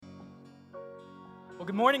Well,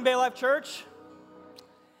 good morning, Bay Life Church.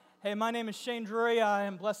 Hey, my name is Shane Drury. I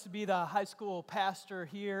am blessed to be the high school pastor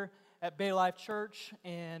here at Bay Life Church,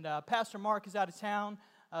 and Pastor Mark is out of town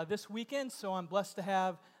this weekend, so I'm blessed to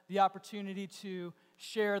have the opportunity to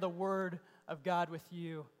share the Word of God with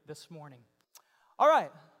you this morning. All right,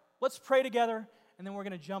 let's pray together, and then we're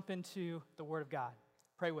going to jump into the Word of God.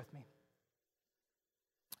 Pray with me.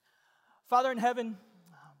 Father in heaven,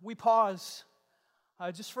 we pause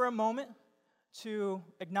just for a moment to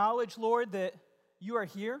acknowledge, Lord, that you are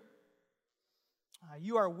here.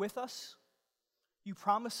 You are with us. You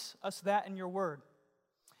promise us that in your word.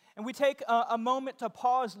 And we take a moment to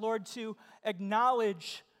pause, Lord, to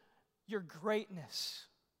acknowledge your greatness,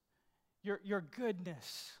 your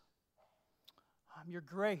goodness, your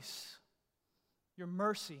grace, your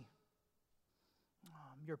mercy,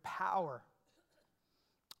 your power.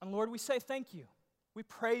 And Lord, we say thank you. We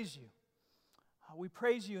praise you. We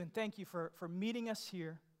praise you and thank you for meeting us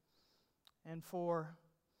here and for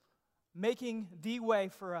making the way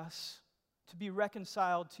for us to be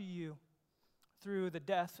reconciled to you through the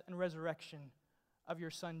death and resurrection of your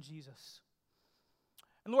Son, Jesus.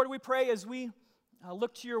 And Lord, we pray as we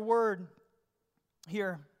look to your word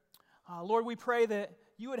here, Lord, we pray that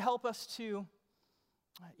you would help us to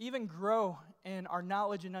even grow in our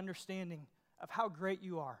knowledge and understanding of how great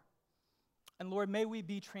you are. And Lord, may we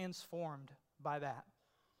be transformed by that.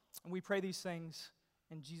 And we pray these things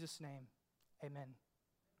in Jesus' name. Amen.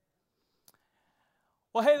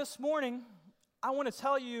 Well, hey, this morning, I want to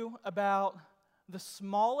tell you about the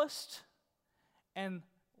smallest and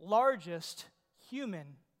largest human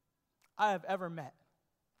I have ever met.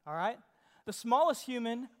 All right? The smallest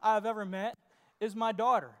human I have ever met is my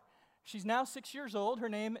daughter. She's now 6 years old. Her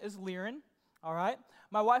name is Liren. All right?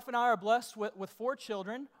 My wife and I are blessed with 4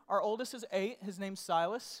 children. Our oldest is 8. His name's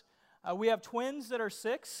Silas. We have twins that are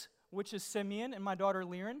 6, which is Simeon and my daughter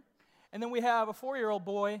Liren. And then we have a 4-year-old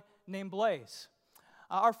boy named Blaze.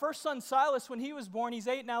 Our first son, Silas, when he was born, he's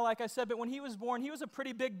 8 now, like I said, but when he was born, he was a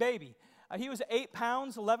pretty big baby. He was 8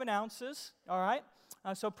 pounds, 11 ounces, all right?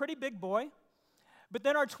 So pretty big boy. But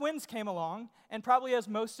then our twins came along, and probably as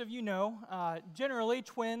most of you know, generally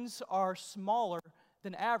twins are smaller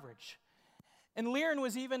than average. And Liren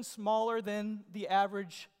was even smaller than the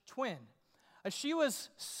average twin. She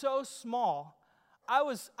was so small, I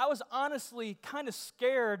was honestly kind of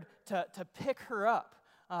scared to pick her up.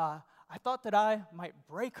 I thought that I might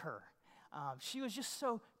break her. She was just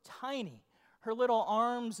so tiny. Her little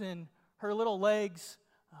arms and her little legs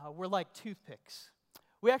were like toothpicks.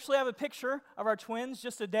 We actually have a picture of our twins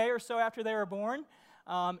just a day or so after they were born.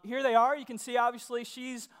 Here they are. You can see, obviously,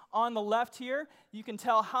 she's on the left here. You can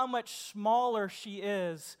tell how much smaller she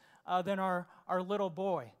is than our little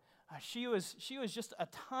boy. She was just a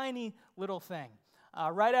tiny little thing,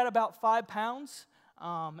 right at about 5 pounds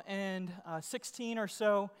and 16 or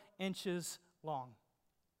so inches long.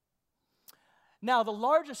 Now, the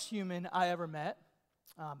largest human I ever met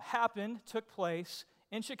took place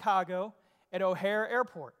in Chicago at O'Hare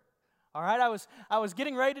Airport. All right, I was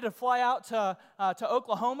getting ready to fly out to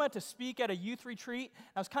Oklahoma to speak at a youth retreat.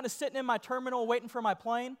 I was kind of sitting in my terminal waiting for my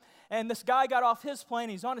plane, and this guy got off his plane.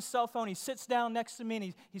 He's on his cell phone. He sits down next to me,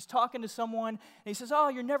 and he's talking to someone, and he says, "Oh,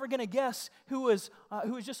 you're never going to guess who was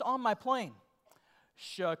just on my plane."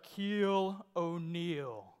 Shaquille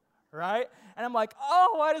O'Neal, right? And I'm like,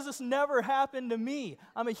 oh, why does this never happen to me?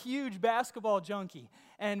 I'm a huge basketball junkie.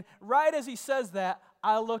 And right as he says that,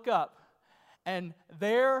 I look up. And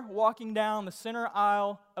there, walking down the center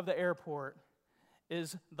aisle of the airport,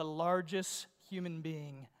 is the largest human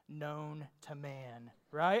being known to man,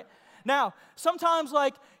 right? Now, sometimes,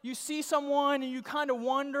 like, you see someone and you kind of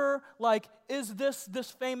wonder, like, is this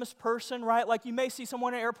famous person, right? Like, you may see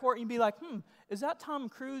someone at an airport and you'd be like, is that Tom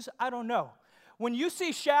Cruise? I don't know. When you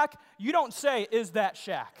see Shaq, you don't say, is that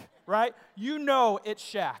Shaq, right? You know it's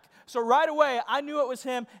Shaq. So right away, I knew it was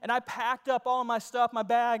him, and I packed up all of my stuff, my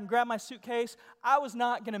bag, and grabbed my suitcase. I was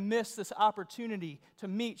not going to miss this opportunity to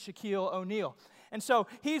meet Shaquille O'Neal. And so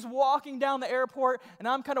he's walking down the airport, and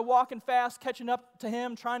I'm kind of walking fast, catching up to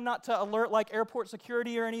him, trying not to alert like airport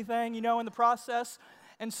security or anything, in the process.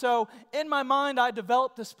 And so in my mind, I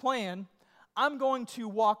developed this plan. I'm going to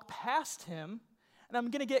walk past him, and I'm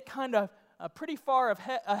going to get kind of pretty far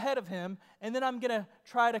ahead of him, and then I'm going to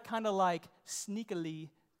try to kind of like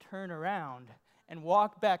sneakily turn around and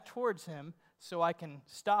walk back towards him so I can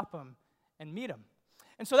stop him and meet him.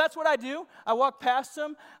 And so that's what I do. I walk past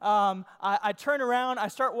him. I turn around. I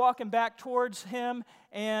start walking back towards him.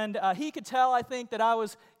 And he could tell, I think, that I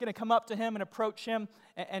was going to come up to him and approach him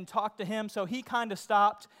and talk to him. So he kind of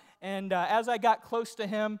stopped. And as I got close to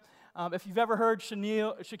him, If you've ever heard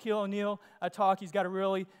Shaquille O'Neal talk, he's got a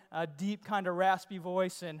really deep, kind of raspy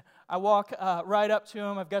voice. And I walk right up to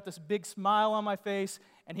him. I've got this big smile on my face,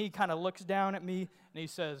 and he kind of looks down at me, and he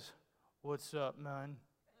says, "What's up, man?"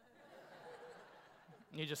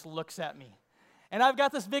 And he just looks at me. And I've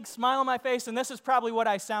got this big smile on my face, and this is probably what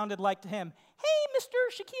I sounded like to him. "Hey, Mr.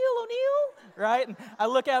 Shaquille O'Neal," right? And I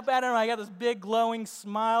look up at him, and I got this big glowing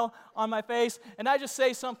smile on my face, and I just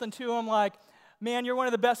say something to him like, "Man, you're one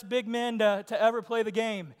of the best big men to ever play the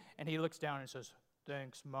game." And he looks down and says,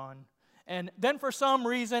 "Thanks, man." And then for some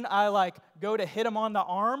reason, I go to hit him on the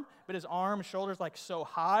arm, but his shoulders so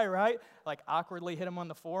high, right? Awkwardly hit him on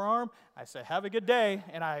the forearm. I say, "Have a good day,"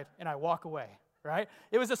 and I walk away. Right?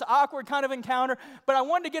 It was this awkward kind of encounter, but I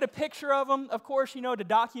wanted to get a picture of him, of course, to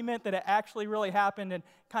document that it actually really happened and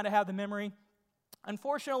kind of have the memory.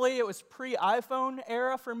 Unfortunately, it was pre-iPhone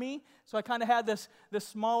era for me, so I kind of had this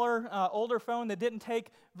smaller, older phone that didn't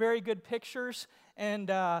take very good pictures, and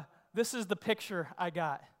this is the picture I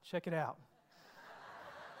got. Check it out.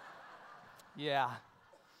 Yeah.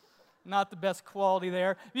 Not the best quality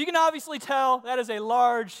there. You can obviously tell that is a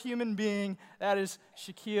large human being. That is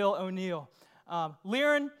Shaquille O'Neal.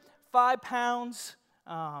 Liren, 5 pounds,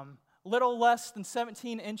 little less than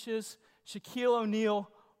 17 inches. Shaquille O'Neal,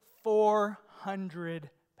 400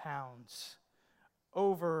 pounds,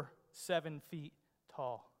 over 7 feet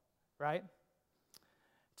tall, right?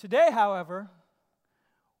 Today, however,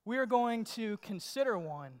 we are going to consider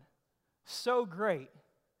one so great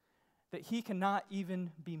that he cannot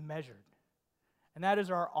even be measured, and that is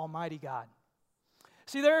our Almighty God.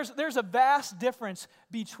 See, there's a vast difference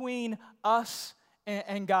between us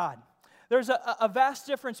and God. There's a vast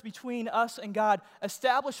difference between us and God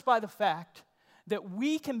established by the fact that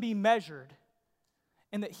we can be measured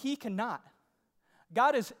and that He cannot.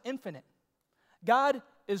 God is infinite. God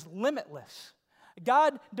is limitless.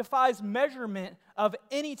 God defies measurement of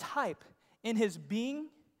any type in His being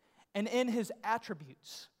and in His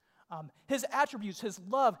attributes. His attributes, His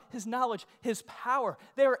love, His knowledge, His power,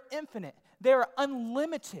 they are infinite. They are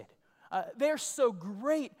unlimited. They're so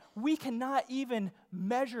great, we cannot even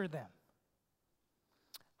measure them.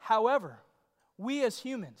 However, we as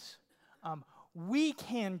humans, we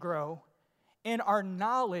can grow in our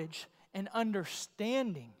knowledge and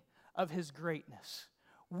understanding of His greatness.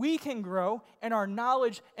 We can grow in our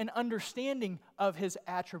knowledge and understanding of His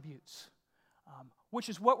attributes, which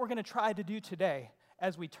is what we're going to try to do today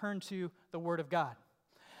as we turn to the Word of God.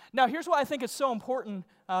 Now, here's why I think it's so important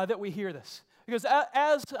that we hear this. Because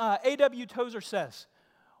as A.W. Tozer says,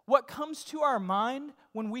 what comes to our mind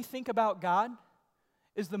when we think about God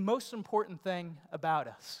is the most important thing about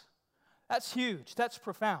us. That's huge. That's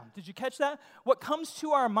profound. Did you catch that? What comes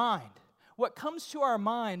to our mind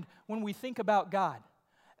when we think about God,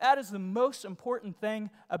 that is the most important thing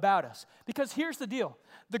about us. Because here's the deal.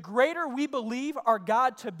 The greater we believe our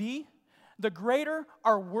God to be, the greater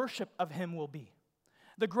our worship of Him will be.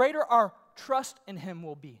 The greater our trust in Him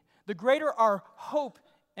will be. The greater our hope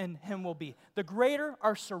in Him will be. The greater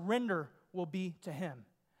our surrender will be to Him.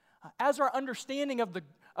 As our understanding of the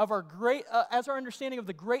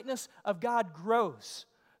greatness of God grows,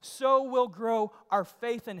 so will grow our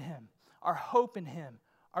faith in Him, our hope in Him,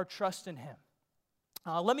 our trust in Him.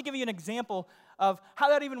 Let me give you an example of how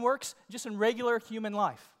that even works just in regular human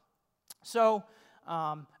life. So,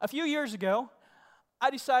 a few years ago,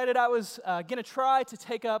 I decided I was going to try to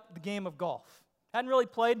take up the game of golf. Hadn't really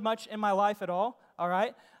played much in my life at all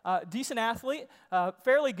right? Decent athlete,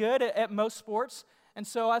 fairly good at most sports. And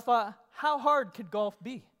so I thought, how hard could golf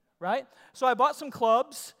be, right? So I bought some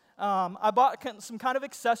clubs. I bought some kind of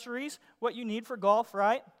accessories, what you need for golf,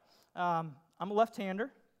 right? I'm a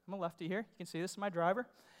left-hander. I'm a lefty here. You can see this is my driver.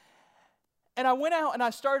 And I went out and I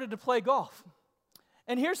started to play golf.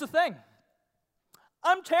 And here's the thing.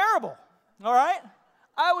 I'm terrible, all right?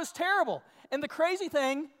 I was terrible. And the crazy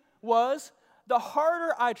thing was, the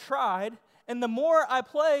harder I tried and the more I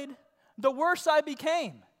played, the worse I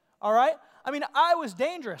became, all right? I mean, I was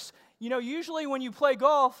dangerous. You know, usually when you play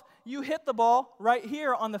golf, you hit the ball right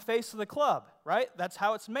here on the face of the club, right? That's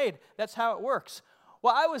how it's made. That's how it works.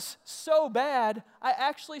 Well, I was so bad, I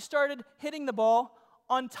actually started hitting the ball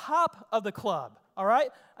on top of the club, all right?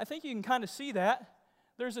 I think you can kind of see that.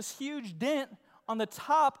 There's this huge dent on the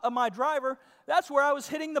top of my driver. That's where I was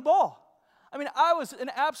hitting the ball. I mean, I was in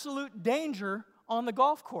absolute danger on the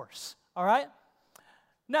golf course, all right?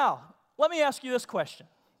 Now, let me ask you this question.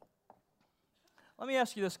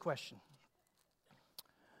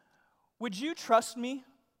 Would you trust me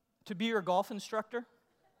to be your golf instructor?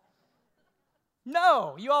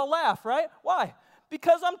 No, you all laugh, right? Why?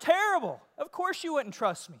 Because I'm terrible. Of course you wouldn't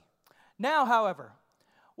trust me. Now, however,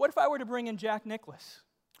 What if I were to bring in Jack Nicklaus?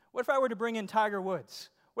 What if I were to bring in Tiger Woods?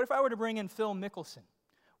 What if I were to bring in Phil Mickelson?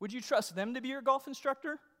 Would you trust them to be your golf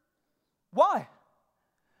instructor? Why?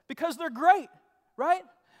 Because they're great, right?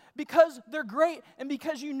 Because they're great, and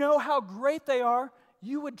because you know how great they are,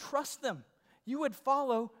 you would trust them. You would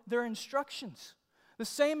follow their instructions. The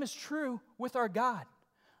same is true with our God.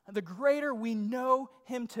 The greater we know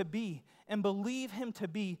Him to be and believe Him to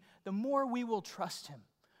be, the more we will trust Him,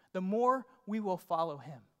 the more we will follow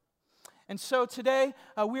Him. And so today,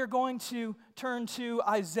 we are going to turn to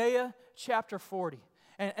Isaiah chapter 40.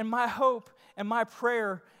 And my hope and my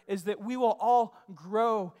prayer is that we will all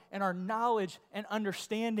grow in our knowledge and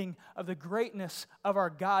understanding of the greatness of our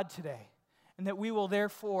God today, and that we will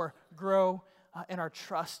therefore grow in our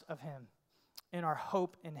trust of Him, in our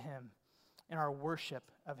hope in Him, in our worship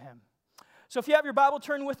of Him. So if you have your Bible,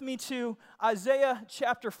 turn with me to Isaiah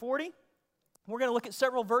chapter 40. We're going to look at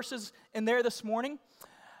several verses in there this morning.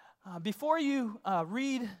 Before you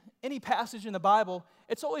read any passage in the Bible,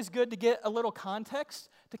 it's always good to get a little context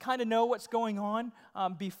to kind of know what's going on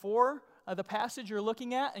before the passage you're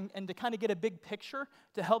looking at, and to kind of get a big picture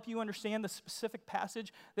to help you understand the specific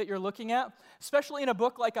passage that you're looking at, especially in a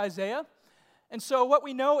book like Isaiah. And so what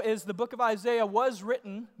we know is the book of Isaiah was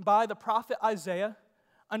written by the prophet Isaiah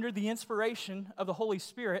under the inspiration of the Holy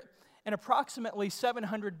Spirit in approximately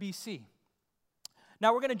 700 BC.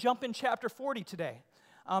 Now we're going to jump in chapter 40 today.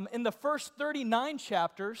 In the first 39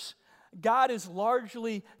 chapters, God is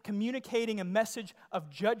largely communicating a message of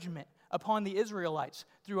judgment upon the Israelites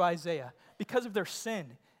through Isaiah because of their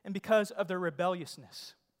sin and because of their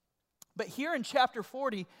rebelliousness. But here in chapter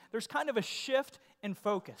 40, there's kind of a shift in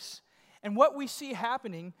focus. And what we see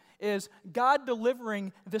happening is God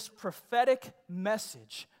delivering this prophetic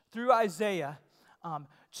message through Isaiah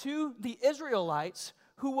to the Israelites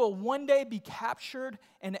who will one day be captured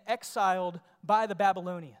and exiled by the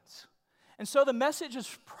Babylonians. And so the message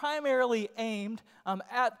is primarily aimed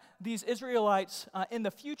at these Israelites in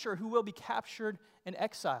the future who will be captured and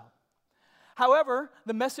exiled. However,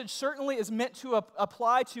 the message certainly is meant to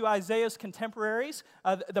apply to Isaiah's contemporaries,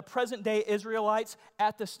 the present-day Israelites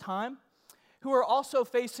at this time, who are also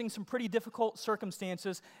facing some pretty difficult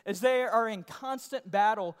circumstances as they are in constant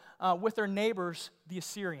battle with their neighbors, the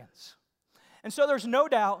Assyrians. And so there's no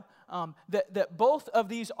doubt that both of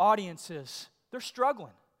these audiences, they're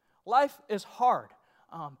struggling. Life is hard.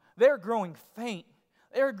 They're growing faint.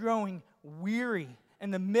 They're growing weary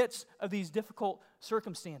in the midst of these difficult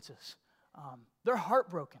circumstances. They're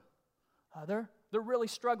heartbroken. They're really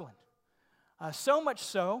struggling. So much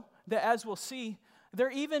so that, as we'll see,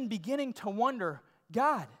 they're even beginning to wonder,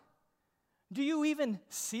 God, do you even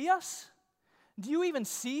see us? Do you even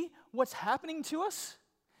see what's happening to us?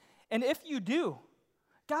 And if you do,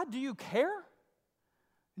 God, do you care?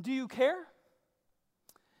 Do you care?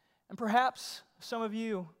 And perhaps some of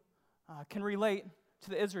you can relate to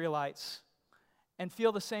the Israelites and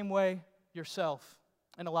feel the same way yourself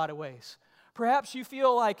in a lot of ways. Perhaps you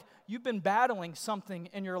feel like you've been battling something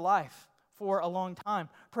in your life for a long time.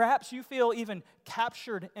 Perhaps you feel even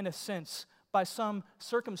captured in a sense by some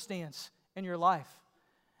circumstance in your life.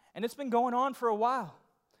 And it's been going on for a while,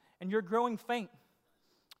 and you're growing faint.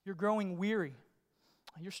 You're growing weary.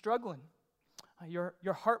 You're struggling. You're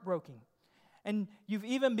heartbroken. And you've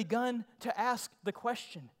even begun to ask the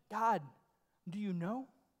question, God, do you know?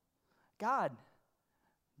 God,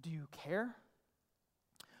 do you care?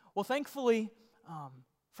 Well, thankfully,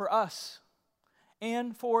 for us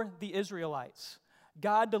and for the Israelites,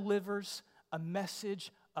 God delivers a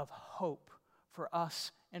message of hope for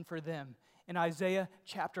us and for them in Isaiah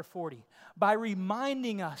chapter 40 by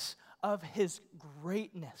reminding us of His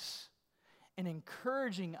greatness and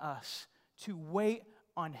encouraging us to wait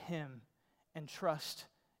on Him and trust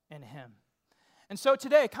in Him. And so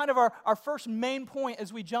today, kind of our first main point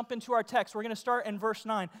as we jump into our text, we're going to start in verse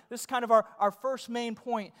 9. This is kind of our first main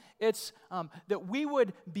point. It's that we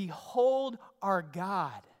would behold our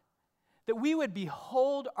God. That we would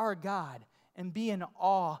behold our God and be in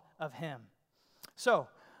awe of Him. So,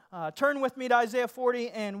 turn with me to Isaiah 40,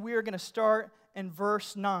 and we are going to start in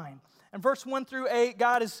verse 9. In verse 1 through 8,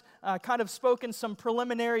 God has kind of spoken some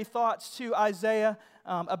preliminary thoughts to Isaiah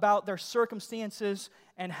about their circumstances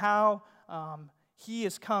and how He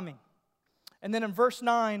is coming. And then in verse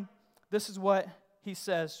 9, this is what he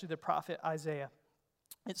says to the prophet Isaiah.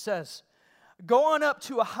 It says, "Go on up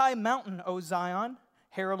to a high mountain, O Zion,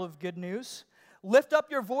 herald of good news. Lift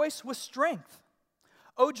up your voice with strength.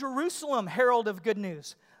 O Jerusalem, herald of good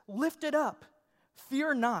news, lift it up.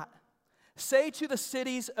 Fear not. Say to the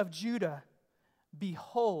cities of Judah,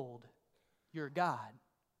 behold your God."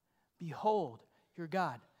 Behold your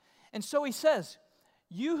God. And so he says,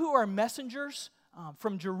 you who are messengers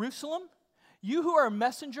from Jerusalem, you who are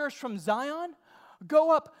messengers from Zion,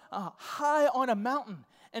 go up high on a mountain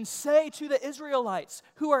and say to the Israelites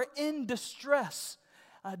who are in distress,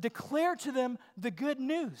 declare to them the good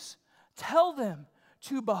news. Tell them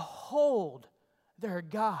to behold their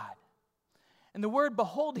God. And the word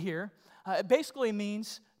behold here, it basically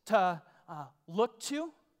means to look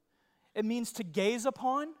to. It means to gaze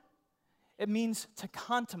upon. It means to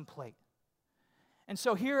contemplate. And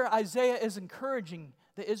so here Isaiah is encouraging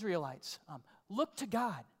the Israelites, look to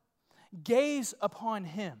God. Gaze upon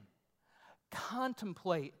Him.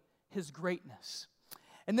 Contemplate His greatness.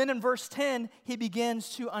 And then in verse 10, he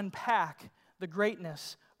begins to unpack the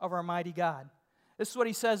greatness of our mighty God. This is what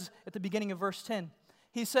he says at the beginning of verse 10.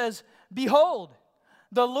 He says, behold,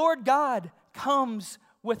 the Lord God comes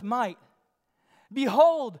with might.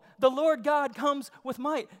 Behold, the Lord God comes with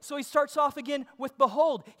might. So he starts off again with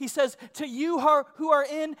behold. He says, to you who are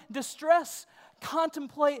in distress,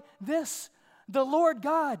 contemplate this. The Lord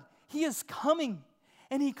God, He is coming,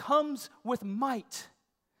 and He comes with might.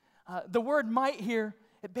 The word might here,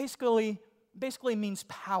 it basically means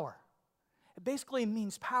power. It basically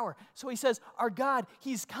means power. So he says, our God,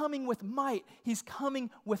 He's coming with might. He's coming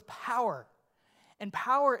with power. And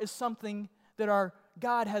power is something that our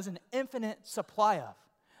God has an infinite supply of.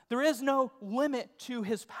 There is no limit to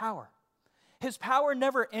His power. His power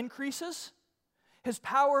never increases. His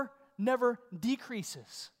power never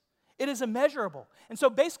decreases. It is immeasurable. And so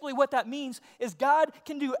basically what that means is God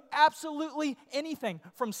can do absolutely anything,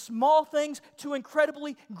 from small things to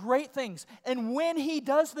incredibly great things. And when He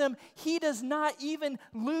does them, He does not even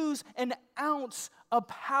lose an ounce of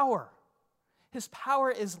power. His power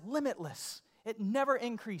is limitless. It never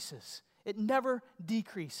increases. It never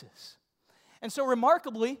decreases. And so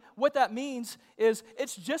remarkably, what that means is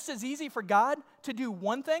it's just as easy for God to do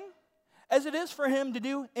one thing as it is for Him to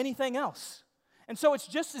do anything else. And so it's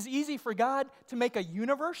just as easy for God to make a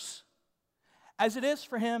universe as it is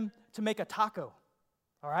for Him to make a taco.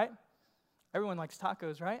 All right? Everyone likes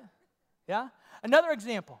tacos, right? Yeah? Another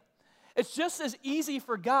example. It's just as easy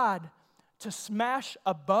for God to smash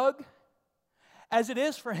a bug as it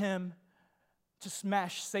is for Him to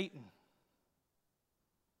smash Satan.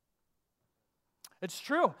 It's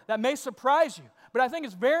true. That may surprise you. But I think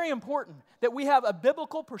it's very important that we have a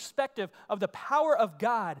biblical perspective of the power of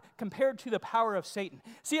God compared to the power of Satan.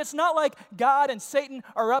 See, it's not like God and Satan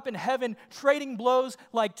are up in heaven trading blows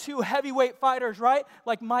like two heavyweight fighters, right?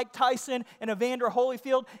 Like Mike Tyson and Evander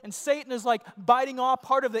Holyfield, and Satan is like biting off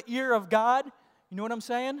part of the ear of God. You know what I'm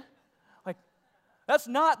saying? Like, that's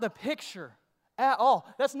not the picture at all.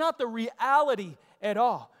 That's not the reality at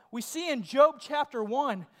all. We see in Job chapter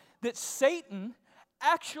 1 that Satan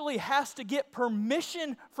actually has to get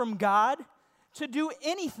permission from God to do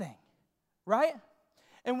anything, right?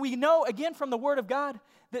 And we know, again, from the Word of God,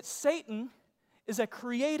 that Satan is a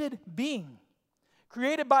created being.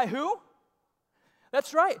 Created by who?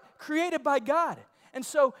 That's right, created by God. And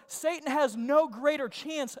so Satan has no greater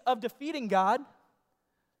chance of defeating God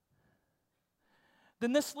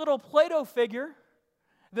than this little Play-Doh figure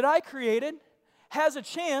that I created has a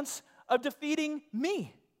chance of defeating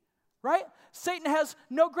me, right? Satan has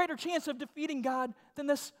no greater chance of defeating God than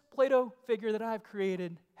this Play-Doh figure that I've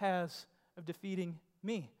created has of defeating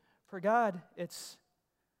me. For God, it's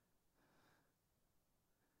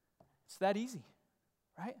that easy,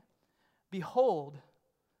 right? Behold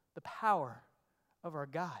the power of our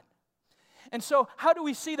God. And so, how do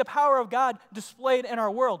we see the power of God displayed in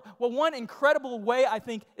our world? Well, one incredible way, I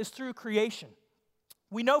think, is through creation.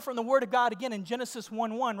 We know from the Word of God, again, in Genesis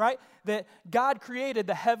 1:1, right, that God created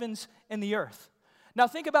the heavens and the earth. Now,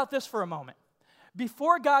 think about this for a moment.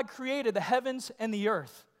 Before God created the heavens and the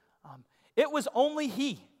earth, it was only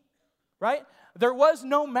He, right? There was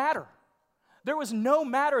no matter. There was no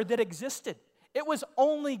matter that existed. It was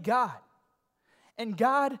only God. And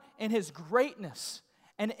God, in His greatness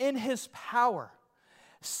and in His power,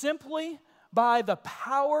 simply by the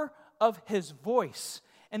power of His voice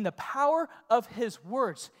and the power of His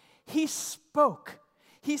words, He spoke.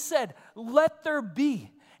 He said, let there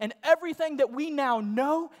be. And everything that we now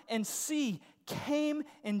know and see came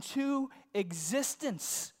into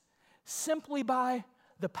existence simply by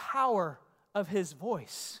the power of His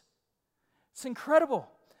voice. It's incredible.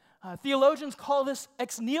 Theologians call this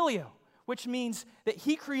ex nihilo, which means that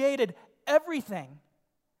He created everything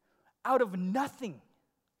out of nothing.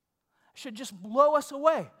 It should just blow us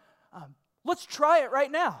away. Let's try it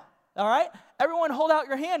right now, all right? Everyone hold out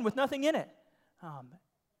your hand with nothing in it.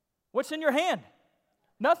 What's in your hand?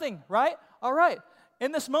 Nothing, right? All right.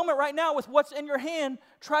 In this moment right now, with what's in your hand,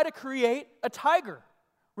 try to create a tiger.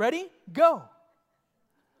 Ready? Go.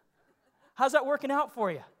 How's that working out for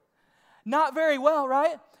you? Not very well,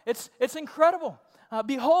 right? It's incredible.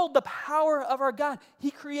 Behold the power of our God. He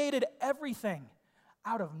created everything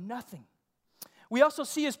out of nothing. We also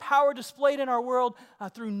see His power displayed in our world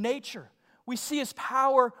through nature. We see His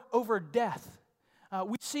power over death.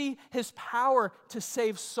 We see His power to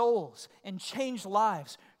save souls and change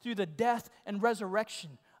lives through the death and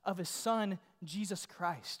resurrection of His Son, Jesus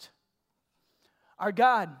Christ. Our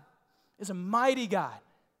God is a mighty God.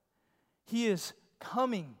 He is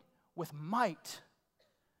coming with might.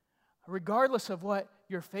 Regardless of what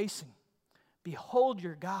you're facing, behold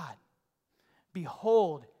your God.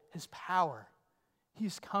 Behold His power.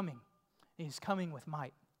 He's coming. He's coming with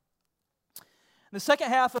might. In the second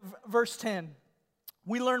half of verse 10,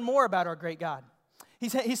 we learn more about our great God. He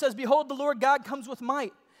says, behold, the Lord God comes with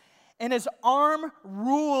might, and His arm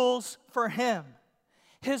rules for Him.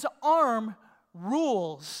 His arm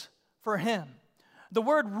rules for Him. The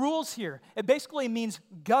word rules here, it basically means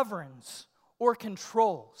governs or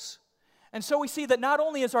controls. And so we see that not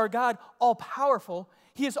only is our God all-powerful,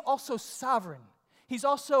 He is also sovereign. He's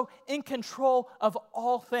also in control of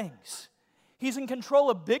all things. He's in control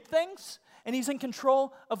of big things, and He's in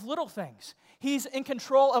control of little things. He's in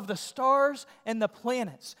control of the stars and the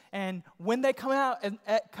planets, and when they come out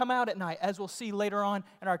at night, as we'll see later on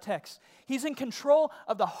in our text. He's in control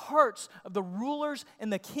of the hearts of the rulers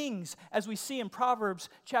and the kings, as we see in Proverbs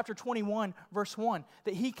chapter 21, verse 1,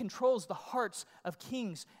 that He controls the hearts of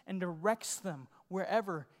kings and directs them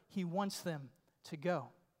wherever He wants them to go.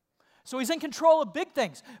 So He's in control of big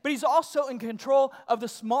things, but He's also in control of the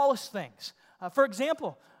smallest things. For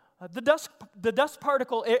example, the dust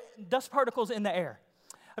particles in the air.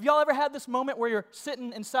 Have y'all ever had this moment where you're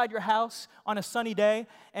sitting inside your house on a sunny day,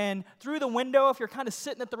 and through the window, if you're kind of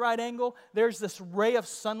sitting at the right angle, there's this ray of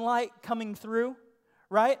sunlight coming through,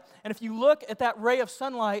 right? And if you look at that ray of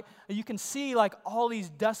sunlight, you can see like all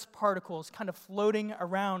these dust particles kind of floating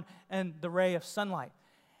around in the ray of sunlight.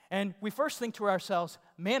 And we first think to ourselves,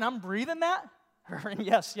 man, I'm breathing that?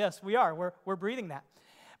 Yes, we are. We're breathing that.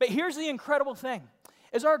 But here's the incredible thing.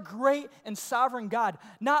 Is our great and sovereign God,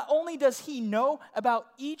 not only does He know about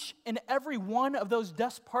each and every one of those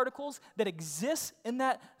dust particles that exist in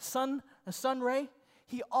that sun ray,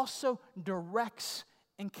 He also directs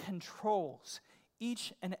and controls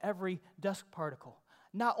each and every dust particle.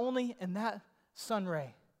 Not only in that sun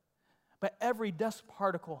ray, but every dust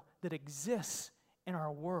particle that exists in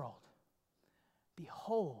our world.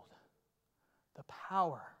 Behold the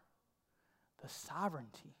power, the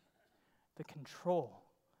sovereignty, the control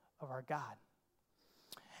of our God.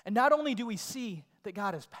 And not only do we see that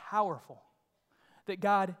God is powerful, that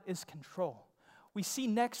God is control, we see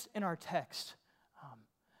next in our text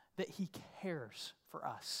that He cares for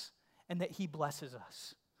us and that He blesses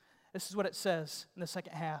us. This is what it says in the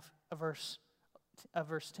second half of verse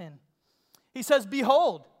 10. He says,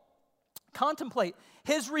 behold, contemplate,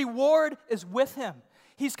 His reward is with Him.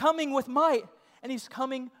 He's coming with might, and He's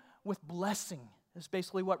coming with blessing. That's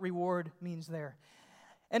basically what reward means there.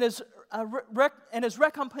 And his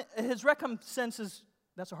recompense is,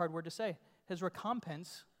 that's a hard word to say, His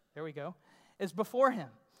recompense, there we go, is before Him.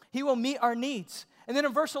 He will meet our needs. And then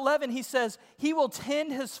in verse 11, He says, He will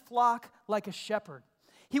tend His flock like a shepherd.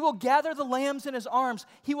 He will gather the lambs in His arms.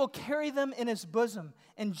 He will carry them in His bosom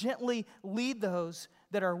and gently lead those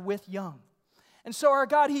that are with young. And so our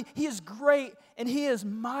God, He is great and He is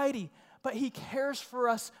mighty, but He cares for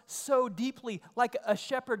us so deeply, like a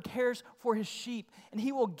shepherd cares for his sheep. And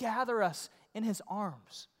He will gather us in His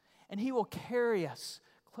arms, and He will carry us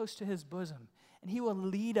close to His bosom, and He will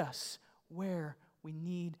lead us where we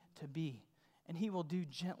need to be, and He will do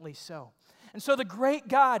gently so. And so the great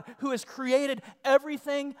God who has created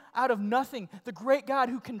everything out of nothing, the great God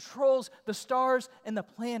who controls the stars and the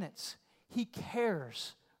planets, He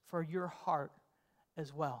cares for your heart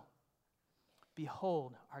as well.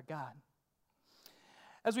 Behold our God.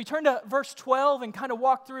 As we turn to verse 12 and kind of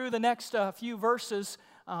walk through the next few verses,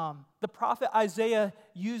 the prophet Isaiah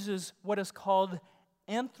uses what is called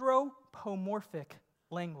anthropomorphic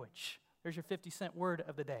language. There's your 50-cent word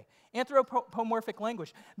of the day. Anthropomorphic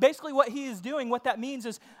language. Basically what he is doing, what that means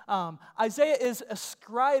is Isaiah is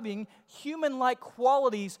ascribing human-like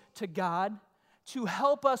qualities to God to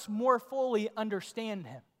help us more fully understand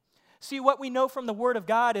Him. See, what we know from the Word of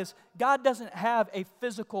God is God doesn't have a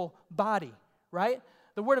physical body, right?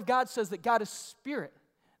 The Word of God says that God is spirit,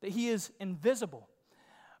 that He is invisible.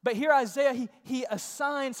 But here Isaiah, he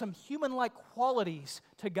assigns some human-like qualities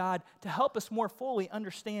to God to help us more fully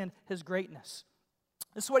understand His greatness.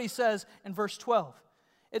 This is what he says in verse 12.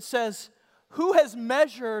 It says, "Who has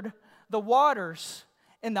measured the waters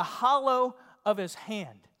in the hollow of His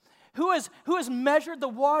hand?" Who has measured the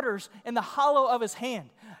waters in the hollow of his hand?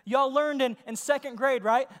 Y'all learned in second grade,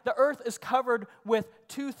 right? The earth is covered with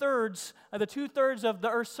the 2/3 of the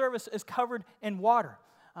earth's surface is covered in water.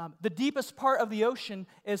 The deepest part of the ocean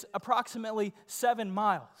is approximately 7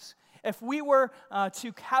 miles. If we were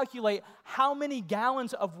to calculate how many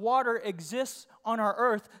gallons of water exists on our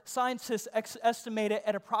earth, scientists estimate it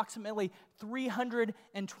at approximately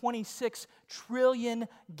 326 trillion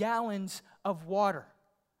gallons of water.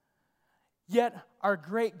 Yet our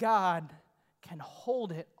great God can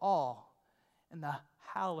hold it all in the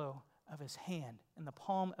hollow of his hand, in the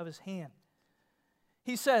palm of his hand.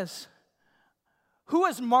 He says, who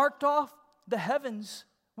has marked off the heavens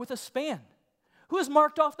with a span? Who has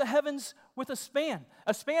marked off the heavens with a span?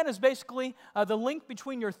 A span is basically the length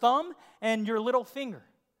between your thumb and your little finger.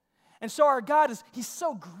 And so our God he's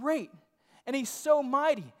so great and he's so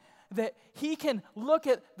mighty that he can look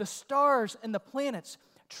at the stars and the planets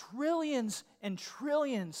trillions and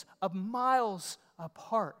trillions of miles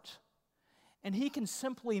apart. And he can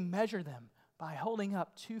simply measure them by holding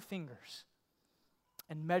up 2 fingers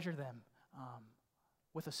and measure them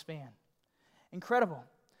with a span. Incredible.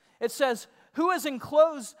 It says, who has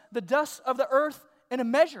enclosed the dust of the earth in a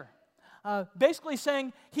measure? Basically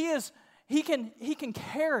saying he can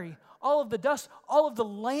carry all of the dust, all of the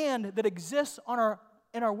land that exists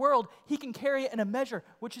in our world, he can carry it in a measure,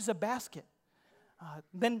 which is a basket.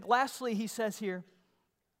 Then lastly, he says here,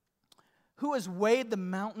 who has weighed the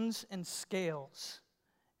mountains in scales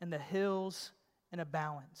and the hills in a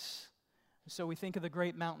balance? So we think of the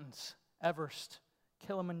great mountains, Everest,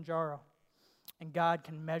 Kilimanjaro, and God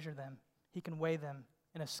can measure them. He can weigh them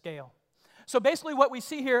in a scale. So basically what we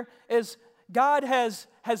see here is God has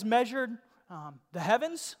measured the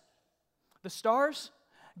heavens, the stars.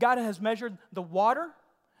 God has measured the water.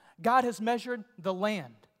 God has measured the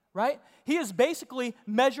land, right? He has basically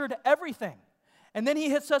measured everything. And then he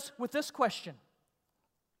hits us with this question.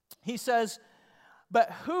 He says,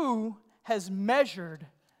 but who has measured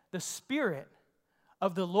the Spirit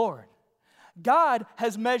of the Lord? God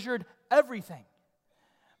has measured everything.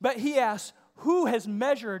 But he asks, who has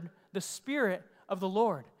measured the Spirit of the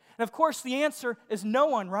Lord? And of course, the answer is no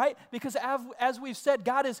one, right? Because as we've said,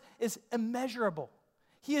 God is immeasurable.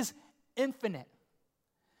 He is infinite.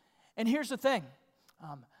 And here's the thing.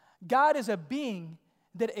 God is a being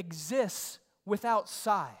that exists without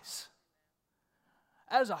size.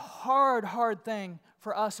 That is a hard thing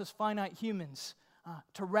for us as finite humans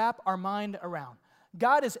to wrap our mind around.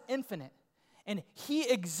 God is infinite, and he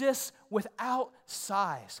exists without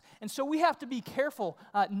size. And so we have to be careful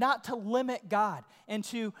not to limit God and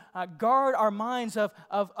to guard our minds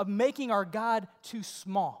of making our God too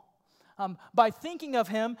small. By thinking of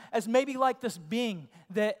him as maybe like this being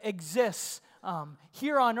that exists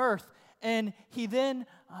here on earth, and he then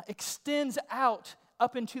extends out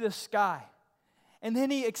up into the sky. And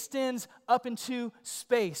then he extends up into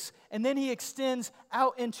space. And then he extends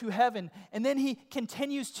out into heaven. And then he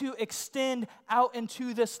continues to extend out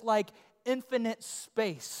into this like infinite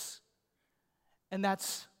space. And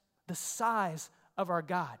that's the size of our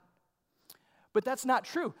God. But that's not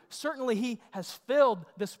true. Certainly he has filled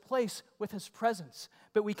this place with his presence.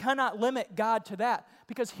 But we cannot limit God to that.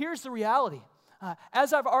 Because here's the reality.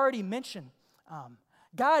 As I've already mentioned,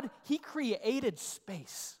 God, he created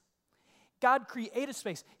space. God created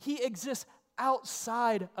space. He exists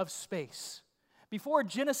outside of space. Before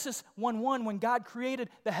Genesis 1:1, when God created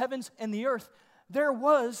the heavens and the earth, there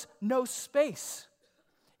was no space.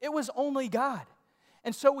 It was only God.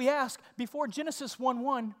 And so we ask, before Genesis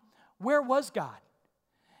 1:1, where was God?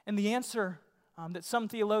 And the answer that some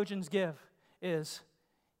theologians give is,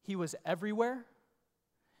 he was everywhere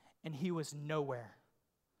and he was nowhere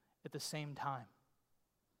at the same time.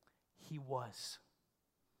 He was.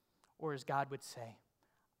 Or as God would say,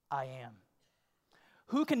 I am.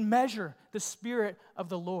 Who can measure the Spirit of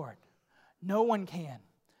the Lord? No one can.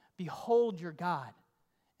 Behold your God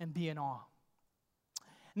and be in awe.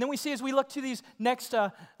 And then we see, as we look to this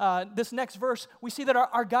next verse, we see that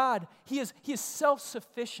our God, he is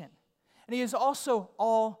self-sufficient, and he is also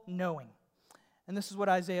all-knowing. And this is what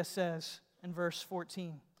Isaiah says in verse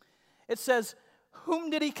 14. It says, whom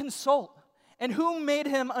did he consult, and whom made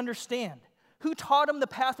him understand? Who taught him the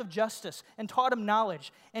path of justice, and taught him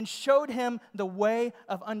knowledge, and showed him the way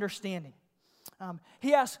of understanding?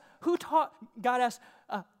 He asks, God asks,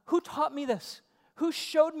 who taught me this? Who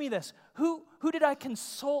showed me this? Who did I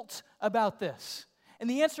consult about this? And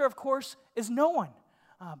the answer, of course, is no one.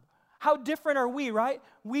 How different are we, right?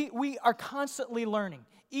 We are constantly learning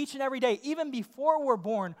each and every day. Even before we're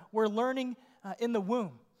born, we're learning in the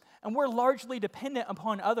womb. And we're largely dependent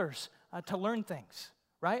upon others to learn things,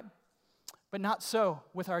 right? But not so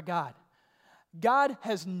with our God. God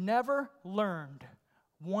has never learned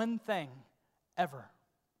one thing ever.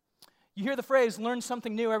 You hear the phrase, learn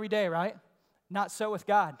something new every day, right? Not so with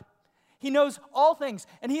God. He knows all things,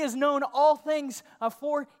 and He has known all things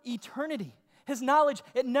for eternity. His knowledge,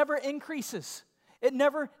 it never increases. It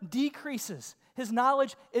never decreases. His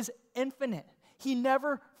knowledge is infinite. He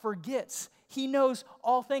never forgets. He knows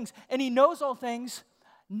all things. And He knows all things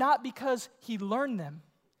not because He learned them.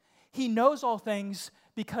 He knows all things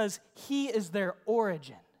because He is their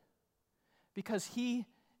origin. Because He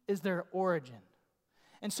is their origin.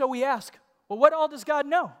 And so we ask, well, what all does God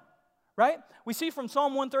know? Right? We see from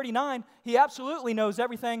Psalm 139, He absolutely knows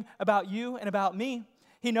everything about you and about me.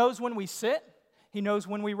 He knows when we sit. He knows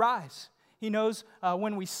when we rise. He knows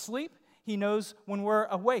when we sleep. He knows when we're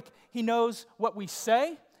awake. He knows what we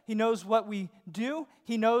say. He knows what we do.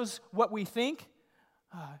 He knows what we think.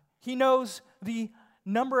 He knows the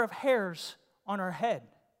number of hairs on our head,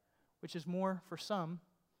 which is more for some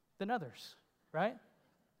than others, right?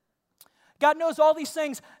 God knows all these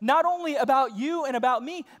things, not only about you and about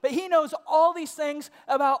me, but He knows all these things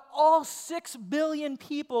about all 6 billion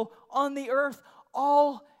people on the earth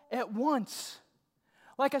all at once.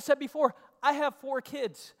 Like I said before, I have 4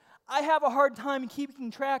 kids. I have a hard time keeping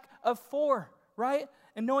track of 4, right?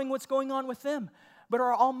 And knowing what's going on with them. But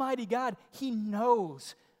our Almighty God, He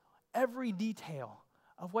knows every detail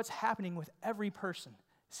of what's happening with every person.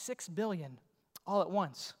 6 billion all at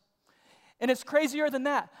once. And it's crazier than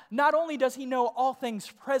that. Not only does He know all things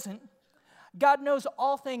present, God knows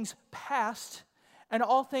all things past and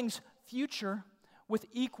all things future with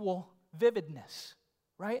equal vividness,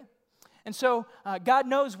 right? And so God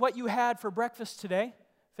knows what you had for breakfast today,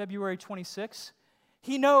 February 26th.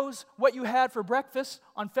 He knows what you had for breakfast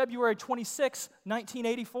on February 26,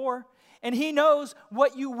 1984. And He knows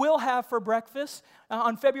what you will have for breakfast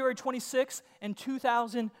on February 26 in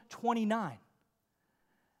 2029.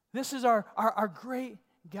 This is our great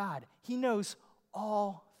God. He knows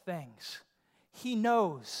all things. He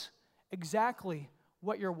knows exactly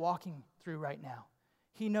what you're walking through right now.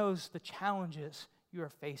 He knows the challenges you are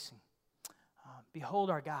facing. Behold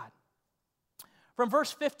our God. From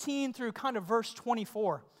verse 15 through kind of verse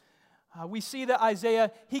 24, we see that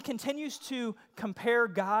Isaiah, he continues to compare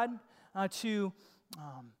God to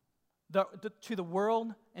the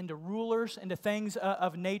world and to rulers and to things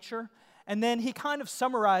of nature. And then he kind of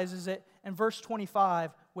summarizes it in verse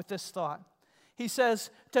 25 with this thought. He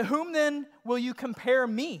says, "To whom then will you compare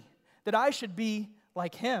me, that I should be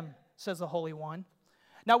like Him, says the Holy One."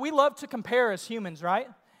 Now, we love to compare as humans, right?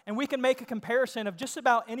 And we can make a comparison of just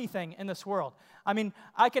about anything in this world. I mean,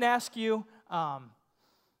 I can ask you,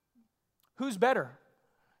 who's better,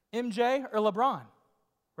 MJ or LeBron,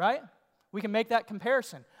 right? We can make that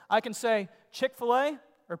comparison. I can say Chick-fil-A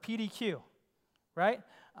or PDQ, right?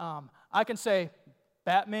 I can say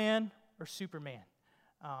Batman or Superman.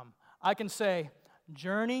 I can say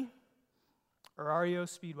Journey or REO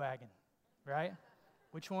Speedwagon, right?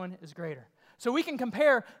 Which one is greater? So we can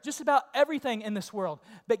compare just about everything in this world.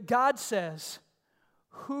 But God says,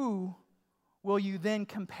 who will you then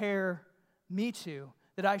compare me to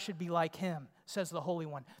that I should be like Him, says the Holy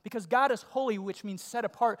One. Because God is holy, which means set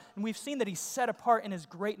apart. And we've seen that He's set apart in His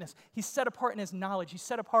greatness. He's set apart in His knowledge. He's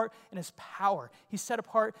set apart in His power. He's set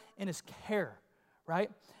apart in His care,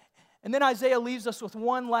 right? And then Isaiah leaves us with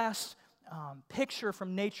one last picture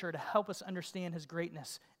from nature to help us understand His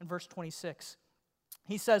greatness in verse 26.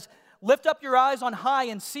 He says, "Lift up your eyes on high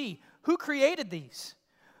and see, who created these?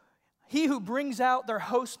 He who brings out their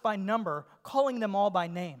hosts by number, calling them all by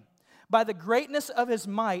name. By the greatness of His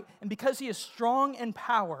might, and because He is strong in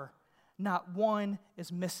power, not one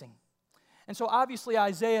is missing." And so obviously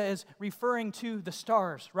Isaiah is referring to the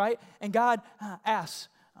stars, right? And God asks,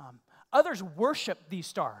 others worship these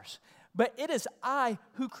stars, but it is I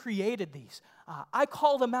who created these. I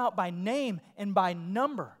call them out by name and by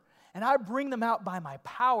number, and I bring them out by my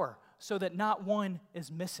power so that not one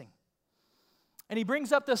is missing. And he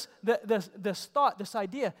brings up this thought, this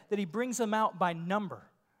idea that He brings them out by number,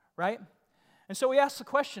 right? And so we ask the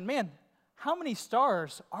question, man, how many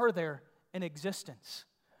stars are there in existence?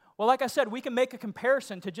 Well, like I said, we can make a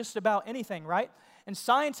comparison to just about anything, right? And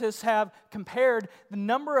scientists have compared the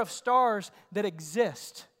number of stars that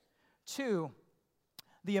exist to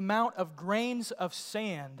the amount of grains of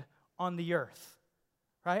sand on the earth,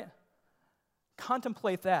 right?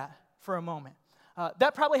 Contemplate that for a moment.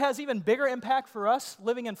 That probably has even bigger impact for us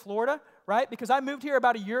living in Florida, right? Because I moved here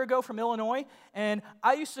about a year ago from Illinois, and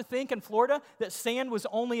I used to think in Florida that sand was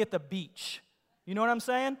only at the beach, You know what I'm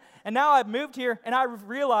saying? And now I've moved here and I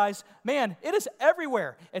realize, man, it is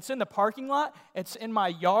everywhere. It's in the parking lot. It's in my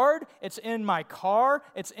yard. It's in my car.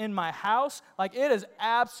 It's in my house. Like, it is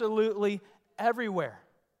absolutely everywhere.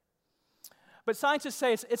 But scientists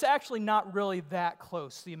say it's actually not really that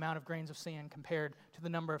close, the amount of grains of sand compared to the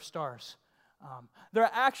number of stars. There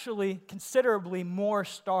are actually considerably more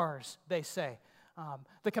stars, they say.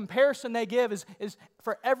 The comparison they give is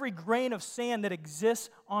for every grain of sand that exists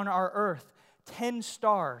on our earth, 10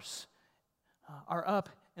 stars are up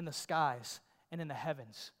in the skies and in the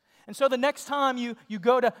heavens. And so the next time you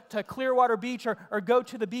go to Clearwater Beach or go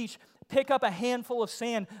to the beach, pick up a handful of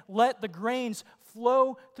sand, let the grains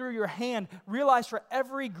flow through your hand. Realize for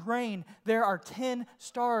every grain there are 10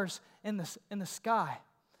 stars in the sky.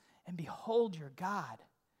 And behold your God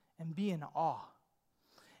and be in awe.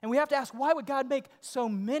 And we have to ask, why would God make so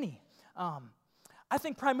many? I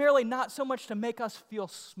think primarily not so much to make us feel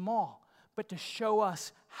small, but to show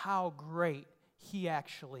us how great He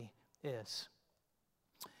actually is.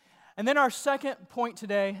 And then our second point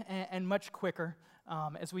today, and much quicker,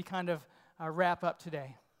 as we kind of wrap up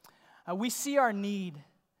today, we see our need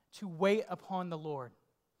to wait upon the Lord,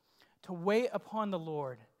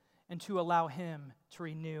 and to allow Him to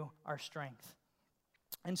renew our strength.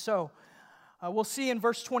 And so, we'll see in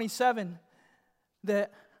verse 27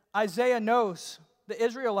 that Isaiah knows the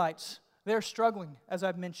Israelites, they're struggling, as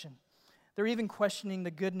I've mentioned. They're even questioning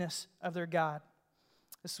the goodness of their God.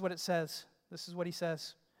 This is what it says. This is what he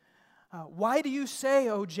says. Why do you say,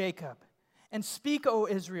 O Jacob, and speak, O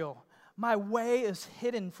Israel, my way is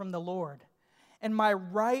hidden from the Lord, and my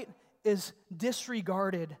right is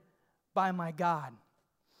disregarded by my God.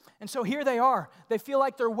 And so here they are. They feel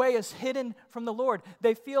like their way is hidden from the Lord.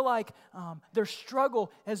 They feel like their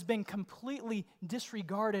struggle has been completely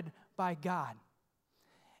disregarded by God.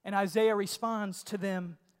 And Isaiah responds to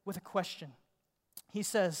them with a question. He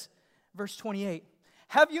says, verse 28,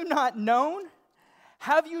 have you not known?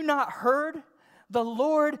 Have you not heard? The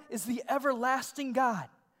Lord is the everlasting God,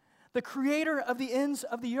 the creator of the ends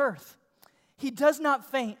of the earth. He does not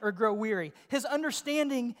faint or grow weary. His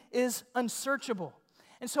understanding is unsearchable.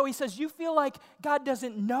 And so he says, you feel like God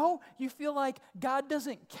doesn't know? You feel like God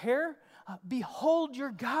doesn't care? Behold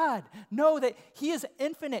your God. Know that He is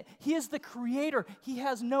infinite. He is the creator. He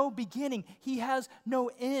has no beginning. He has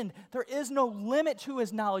no end. There is no limit to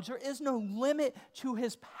His knowledge. There is no limit to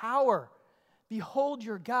His power. Behold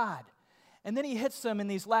your God. And then he hits them in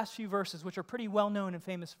these last few verses, which are pretty well-known and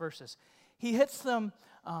famous verses. He hits them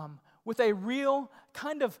with a real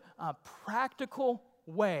kind of practical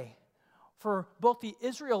way for both the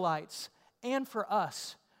Israelites and for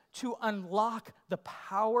us to unlock the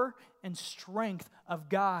power and strength of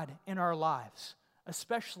God in our lives,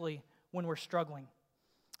 especially when we're struggling.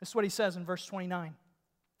 This is what he says in verse 29.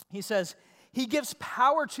 He says, He gives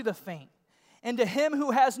power to the faint, and to him who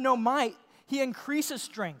has no might, He increases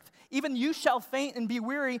strength. Even you shall faint and be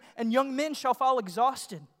weary, and young men shall fall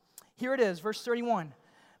exhausted. Here it is, verse 31.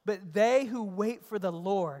 But they who wait for the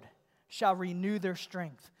Lord shall renew their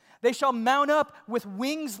strength. They shall mount up with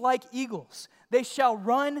wings like eagles. They shall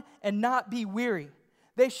run and not be weary.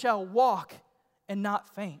 They shall walk and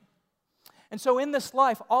not faint. And so in this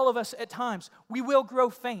life, all of us at times, we will grow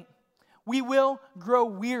faint. We will grow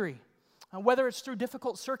weary, whether it's through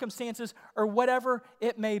difficult circumstances or whatever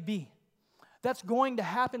it may be. That's going to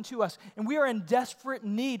happen to us. And we are in desperate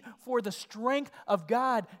need for the strength of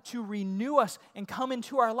God to renew us and come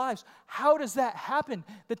into our lives. How does that happen?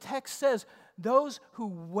 The text says, those who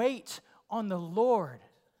wait on the Lord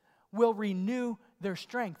will renew their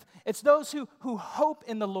strength. It's those who hope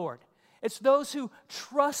in the Lord. It's those who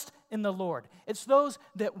trust in the Lord. It's those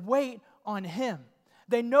that wait on Him.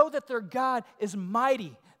 They know that their God is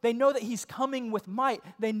mighty. They know that He's coming with might.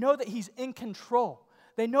 They know that He's in control.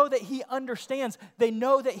 They know that He understands. They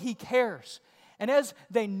know that He cares. And as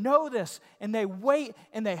they know this, and they wait,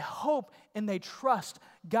 and they hope, and they trust,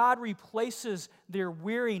 God replaces their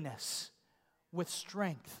weariness with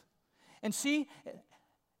strength. And see,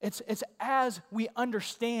 it's as we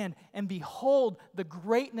understand and behold the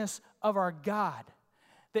greatness of our God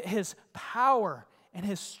that His power and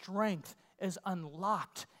His strength is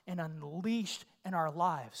unlocked and unleashed in our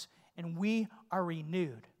lives, and we are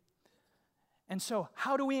renewed. And so,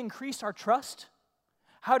 how do we increase our trust?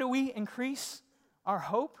 How do we increase our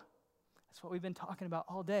hope? That's what we've been talking about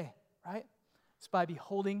all day, right? It's by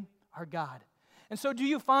beholding our God. And so do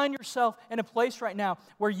you find yourself in a place right now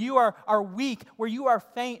where you are weak, where you are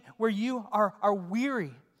faint, where you are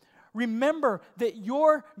weary? Remember that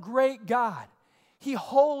your great God, He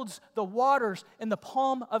holds the waters in the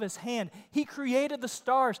palm of his hand. He created the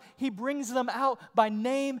stars. He brings them out by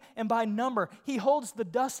name and by number. He holds the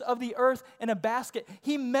dust of the earth in a basket.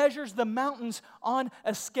 He measures the mountains on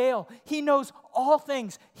a scale. He knows all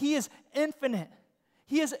things. He is infinite.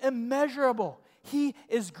 He is immeasurable. He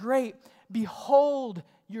is great. Behold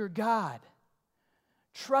your God.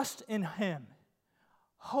 Trust in him.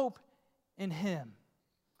 Hope in him.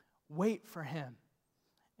 Wait for him,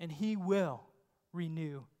 and he will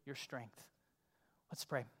renew your strength. Let's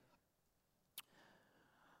pray.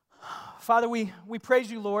 Father, we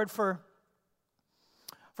praise you, Lord, for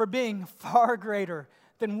being far greater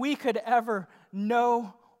than we could ever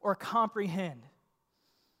know or comprehend.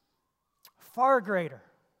 Far greater.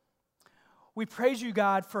 We praise you,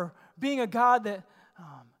 God, for being a God that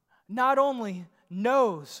not only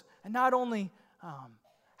knows and not only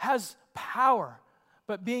has power,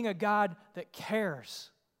 but being a God that cares.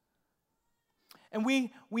 And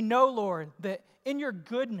we know, Lord, that in your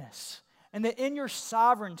goodness and that in your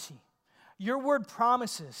sovereignty, your word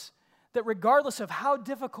promises that regardless of how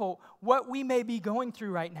difficult what we may be going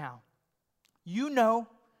through right now, you know,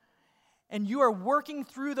 and you are working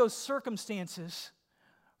through those circumstances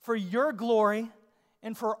for your glory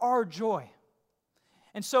and for our joy.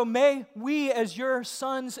 And so may we, as your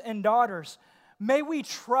sons and daughters, may we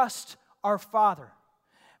trust our Father.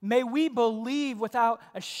 May we believe without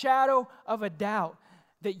a shadow of a doubt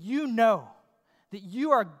that you know, that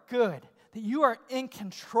you are good, that you are in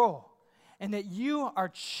control, and that you are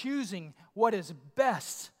choosing what is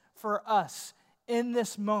best for us in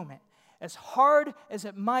this moment. As hard as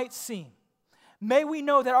it might seem, may we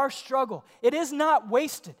know that our struggle, it is not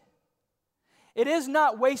wasted. It is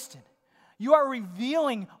not wasted. You are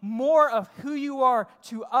revealing more of who you are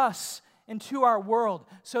to us into our world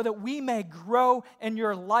so that we may grow in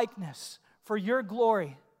your likeness for your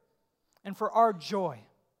glory and for our joy.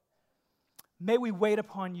 May we wait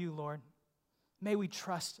upon you, Lord. May we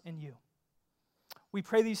trust in you. We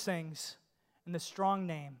pray these things in the strong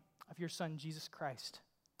name of your Son, Jesus Christ.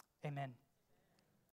 Amen.